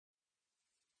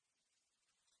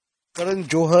Karan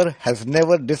Johar has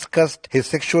never discussed his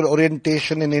sexual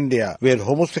orientation in India, where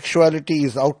homosexuality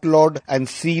is outlawed and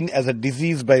seen as a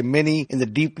disease by many in the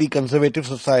deeply conservative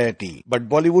society. But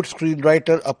Bollywood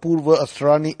screenwriter Apurva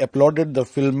Asrani applauded the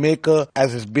filmmaker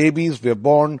as his babies were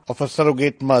born of a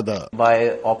surrogate mother.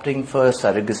 By opting for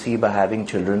surrogacy, by having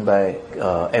children, by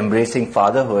embracing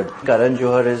fatherhood, Karan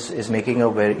Johar is making a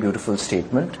very beautiful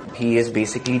statement. He is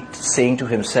basically saying to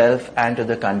himself and to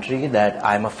the country that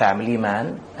I'm a family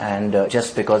man, and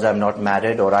just because I'm not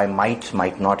married, or I might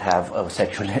not have a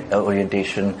sexual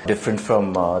orientation different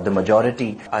from the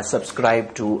majority, I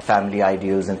subscribe to family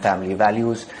ideals and family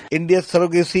values. India's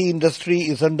surrogacy industry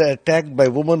is under attack by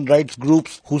women rights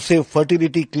groups who say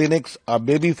fertility clinics are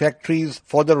baby factories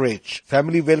for the rich.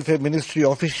 Family Welfare Ministry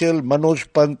official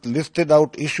Manoj Pant listed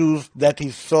out issues that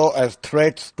he saw as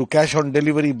threats to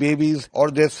cash-on-delivery babies or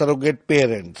their surrogate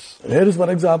parents. Here is one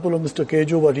example of Mr.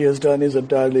 Kejo. What he has done is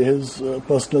entirely his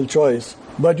personal choice.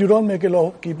 But you don't make a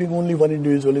law keeping only one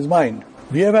individual in mind.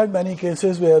 We have had many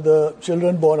cases where the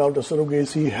children born out of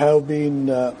surrogacy have been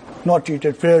not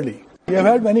treated fairly. We have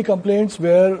had many complaints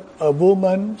where a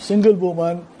woman, single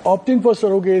woman, opting for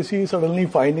surrogacy, suddenly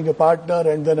finding a partner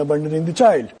and then abandoning the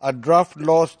child. A draft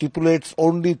law stipulates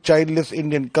only childless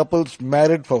Indian couples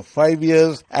married for 5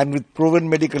 years and with proven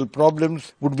medical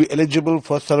problems would be eligible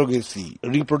for surrogacy.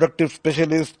 Reproductive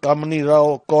specialist Kamini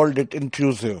Rao called it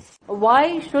intrusive.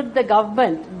 Why should the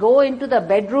government go into the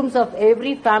bedrooms of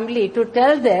every family to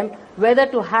tell them whether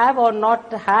to have or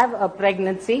not have a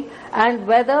pregnancy, and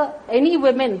whether any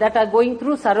women that are going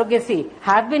through surrogacy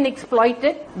have been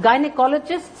exploited?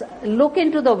 Gynecologists look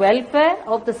into the welfare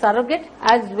of the surrogate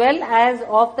as well as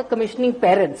of the commissioning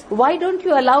parents. Why don't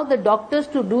you allow the doctors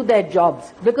to do their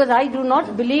jobs? Because I do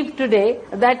not believe today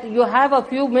that you have a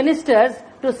few ministers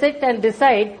to sit and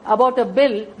decide about a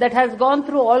bill that has gone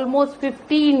through almost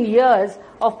 15 years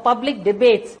of public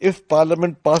debates. If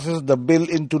Parliament passes the bill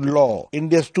into law,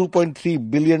 India's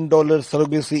 $2.3 billion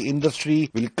surrogacy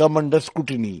industry will come under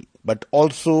scrutiny. But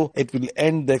also, it will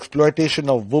end the exploitation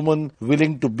of women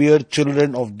willing to bear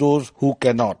children of those who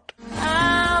cannot.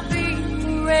 I'll be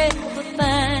forever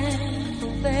thankful,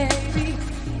 baby.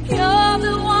 You're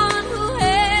the one who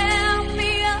held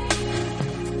me up,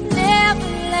 never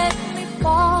let me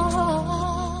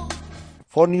fall.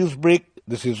 For Newsbreak,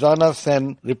 this is Rana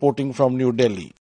Sen reporting from New Delhi.